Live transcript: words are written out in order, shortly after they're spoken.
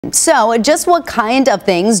So just what kind of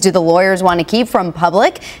things do the lawyers want to keep from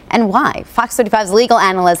public and why? Fox 35's legal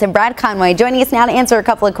analyst and Brad Conway joining us now to answer a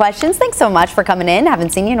couple of questions. Thanks so much for coming in. Haven't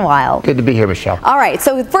seen you in a while. Good to be here, Michelle. All right,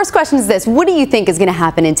 so the first question is this. What do you think is going to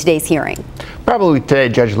happen in today's hearing? Probably today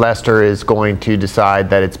Judge Lester is going to decide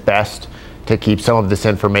that it's best to keep some of this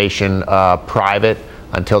information private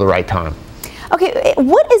until the right time. Okay,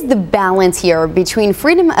 what is the balance here between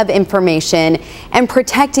freedom of information and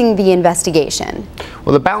protecting the investigation?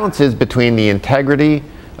 Well, the balance is between the integrity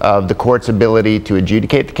of the court's ability to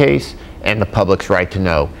adjudicate the case and the public's right to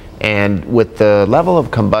know. And with the level of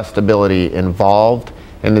combustibility involved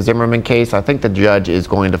in the Zimmerma case, I think the judge is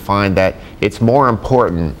going to find that it's more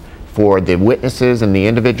important for the witnesses and the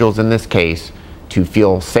individuals in this case to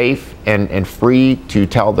feel safe and free to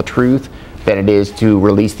tell the truth than it is to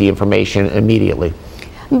release the information immediately.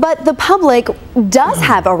 But the public does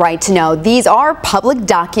have a right to know. These are public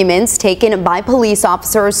documents taken by police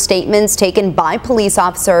officers, statements taken by police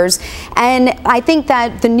officers, and I think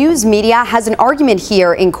that the news media has an argument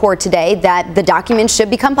here in court today that the documents should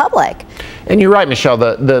become public. And you're right, Michelle,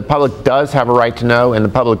 the public does have a right to know, and the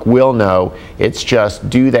public will know. It's just,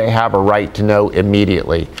 do they have a right to know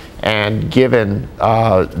immediately? And given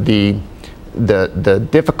the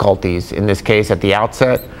difficulties in this case at the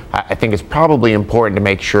outset, I think it's probably important to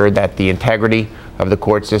make sure that the integrity of the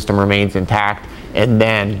court system remains intact, and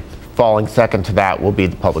then falling second to that will be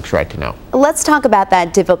the public's right to know. Let's talk about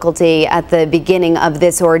that difficulty at the beginning of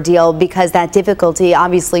this ordeal, because that difficulty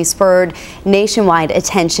obviously spurred nationwide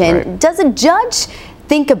attention. Right. Does a judge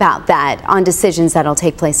think about that on decisions that'll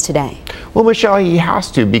take place today? Well, Michelle, he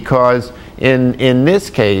has to, because in this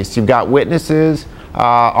case, you've got witnesses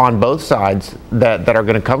on both sides that are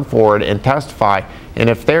going to come forward and testify, and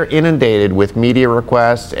if they're inundated with media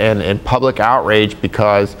requests and public outrage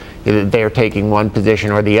because they're taking one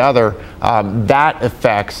position or the other, that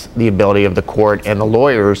affects the ability of the court and the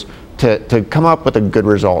lawyers to come up with a good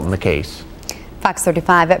result in the case. Fox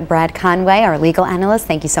 35 Brad Conway, our legal analyst,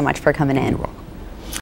 thank you so much for coming in. You're welcome.